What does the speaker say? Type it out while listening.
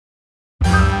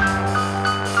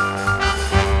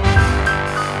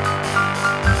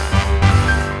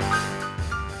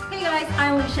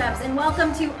Scheps, and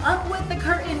welcome to Up With the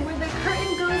Curtain, where the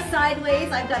curtain goes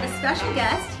sideways. I've got a special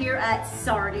guest here at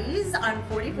Sardi's on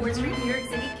 44th Street, New York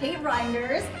City, Kate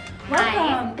Reinders.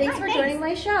 Welcome. Thanks for joining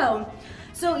my show.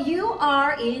 So you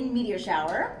are in Meteor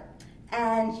Shower,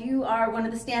 and you are one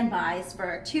of the standbys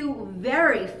for two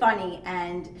very funny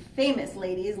and famous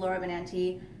ladies,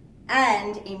 Benanti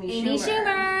and Amy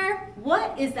Schumer.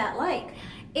 What is that like?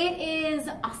 It is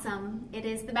awesome. It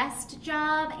is the best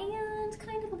job and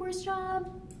kind of the worst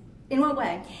job. In what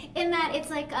way? In that it's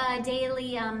like a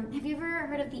daily, have you ever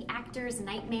heard of the actor's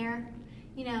nightmare?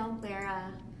 You know,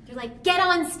 where you're like, get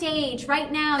on stage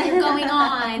right now, you're going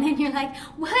on. And you're like,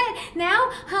 what, now,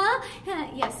 huh?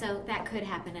 Yeah, so that could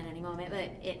happen at any moment,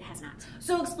 but it has not.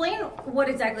 So explain what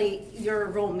exactly your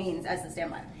role means as the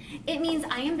standby. It means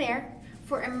I am there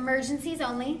for emergencies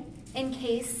only, in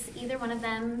case either one of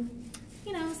them,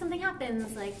 you know, something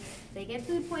happens, like they get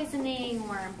food poisoning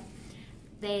or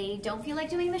they don't feel like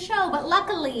doing the show. But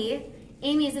luckily,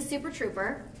 Amy is a super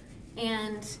trooper,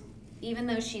 and even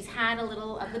though she's had a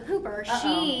little of the pooper,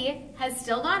 she has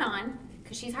still gone on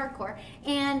because she's hardcore,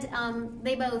 and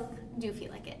they both do feel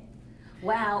like it.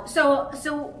 Wow. So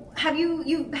have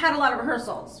you had a lot of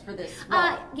rehearsals for this?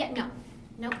 Yeah, no,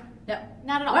 no,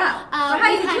 not at all. Wow. So how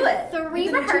do you do it?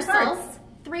 Three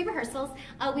rehearsals.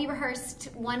 We rehearsed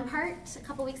one part a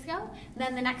couple weeks ago,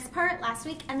 then the next part last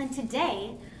week, and then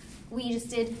today we just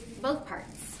did both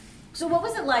parts. So what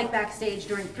was it like backstage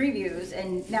during previews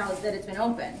and now that it's been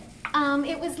open?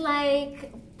 It was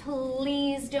like,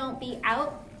 please don't be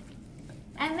out,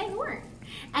 and they weren't.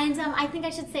 And I think I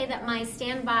should say that my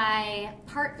standby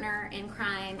partner in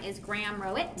crime is Graham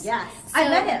Rowett. Yes, so, I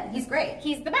met him. He's great.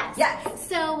 He's the best. Yes.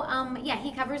 So yeah,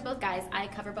 he covers both guys. I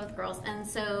cover both girls. And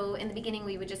so in the beginning,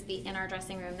 we would just be in our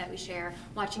dressing room that we share,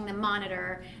 watching them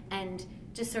monitor and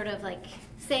just sort of like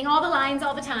saying all the lines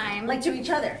all the time. Like to each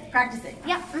other, practicing.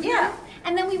 Yeah. Yeah.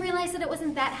 And then we realized that it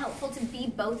wasn't that helpful to be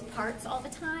both parts all the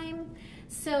time.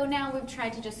 So now we've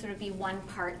tried to just sort of be one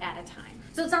part at a time.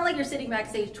 So it's not like you're sitting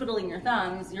backstage twiddling your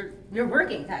thumbs. You're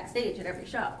working backstage at every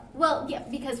show. Well, yeah,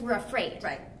 because we're afraid.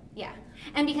 Right. Yeah.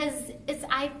 And because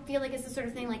I feel like it's the sort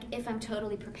of thing, like, if I'm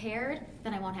totally prepared,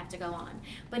 then I won't have to go on.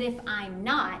 But if I'm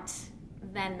not,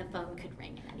 then the phone could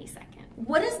ring at any second.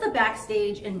 What is the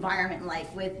backstage environment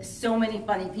like with so many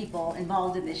funny people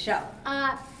involved in this show?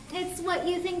 It's what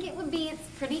you think it would be. It's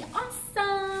pretty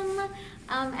awesome.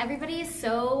 Everybody is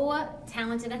so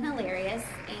talented and hilarious,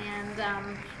 and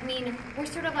I mean, we're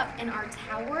sort of up in our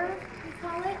tower, we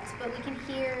call it, but we can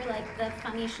hear like the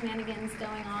funny shenanigans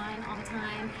going on all the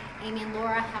time. Amy and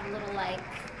Laura have a little, like,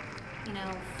 you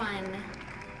know, fun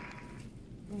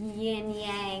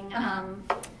yin-yang.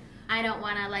 I don't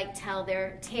want to like tell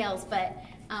their tales, but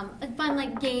a fun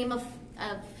like game of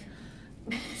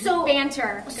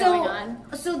banter going on.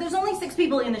 So there's only 6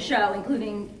 people in the show,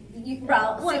 including you,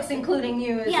 including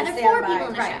you as yeah, a there are standby. 4 people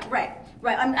in the show.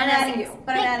 Right. I'm adding you,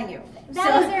 but I'm adding you.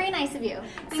 That was very nice of you.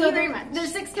 Thank you very much.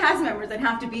 There's 6 cast members that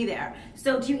have to be there.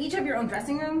 So do you each have your own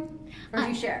dressing room, or do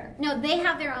you share? No, they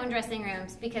have their own dressing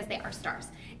rooms because they are stars.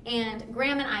 And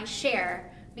Graham and I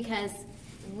share because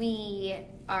we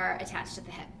are attached at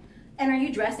the hip. And are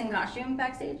you dressed in costume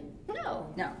backstage?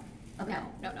 No. No. Okay.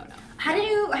 No. How did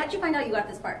you find out you got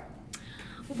this part?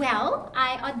 Well,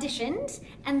 I auditioned,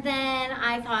 and then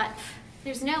I thought,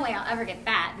 there's no way I'll ever get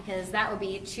that because that would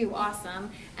be too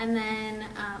awesome. And then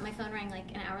my phone rang like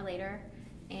an hour later,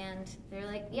 and they're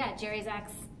like, yeah, Jerry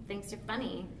Zaks thinks you're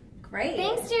funny. Great.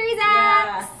 Thanks, Jerry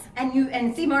Zaks. Yeah.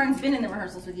 And Steve Martin's been in the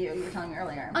rehearsals with you. You were telling me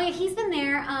earlier. Oh yeah, he's been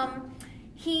there.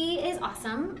 He is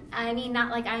awesome. I mean,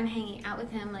 not like I'm hanging out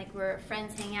with him, like we're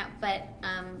friends hanging out, but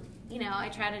you know, I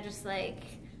try to just like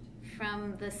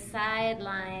from the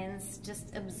sidelines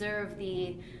just observe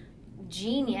the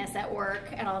genius at work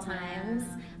at all times.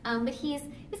 But he's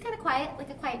kind of quiet,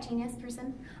 like a quiet genius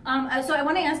person. So I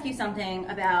want to ask you something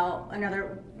about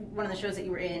one of the shows that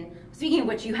you were in. Speaking of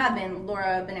which, you have been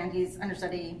Benanti's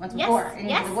understudy once before in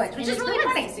Into the Woods, which is really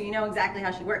funny, so you know exactly how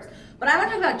she works. But I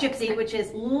want to talk about Gypsy, which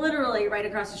is literally right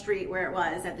across the street where it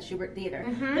was at the Schubert Theater.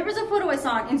 There was a photo I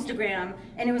saw on Instagram,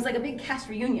 and it was like a big cast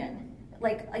reunion,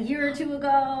 like a year or 2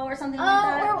 ago or something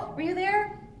like that. Were you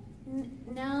there?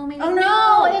 No, maybe. Oh,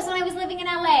 no, it was when I was living in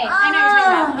LA. I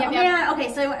know what you're talking about. Yeah,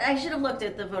 okay, so I should have looked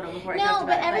at the photo before I talked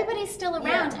about it. No, but everybody's still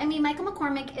around. Yeah. I mean, Michael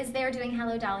McCormick is there doing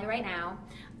Hello Dolly right now.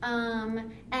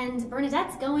 And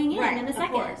Bernadette's going in a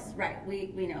second. Of course, right.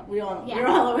 We know. We're Yeah.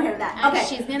 all aware of that. Okay.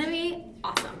 She's going to be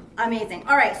awesome. Amazing.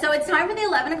 All right, so it's time for the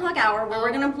 11 o'clock hour where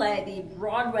we're going to play the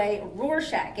Broadway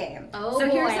Rorschach game. Oh, so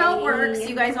here's how it works.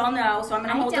 You guys all know. So I'm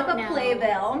going to hold up a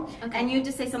playbill, and you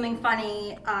just say something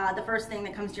funny, the first thing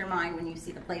that comes to your mind when you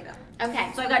see the playbill.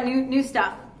 Okay. So I've got new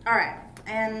stuff All right,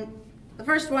 and the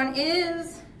first one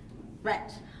is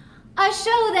Rent. A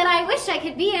show that I wish I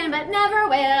could be in, but never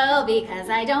will because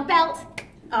I don't belt.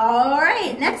 All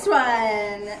right, next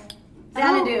one.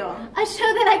 Xanadu. A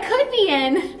show that I could be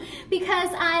in because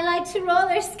I like to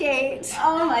roller skate.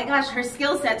 Oh my gosh, her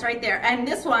skill set's right there. And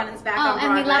this one is back on Broadway.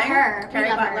 And we love her. Carrie we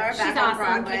love Butler, her. back She's on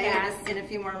awesome. Broadway in a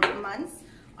few more months.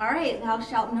 All right, Thou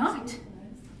Shalt Not.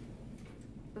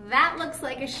 That looks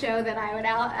like a show that I would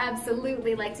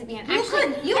absolutely like to be in. You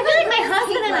Actually, could. You I feel like my could.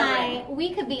 husband and Levering.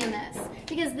 we could be in this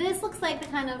because this looks like the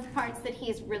kind of parts that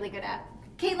he's really good at.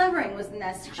 Kate Levering was in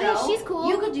this show. Oh, yeah, she's cool.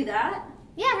 You could do that.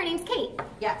 Yeah, her name's Kate.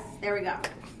 Yes, there we go.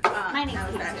 My name's that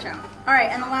was Kate that too. show. All right,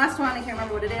 and the last one, I can't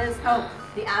remember what it is. Oh,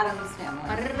 The Addams Family.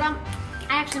 I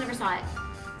actually never saw it.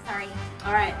 Sorry.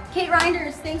 All right, Kate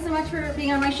Reinders, thanks so much for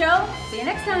being on my show. See you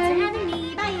next time. Thanks for having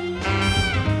me. Bye.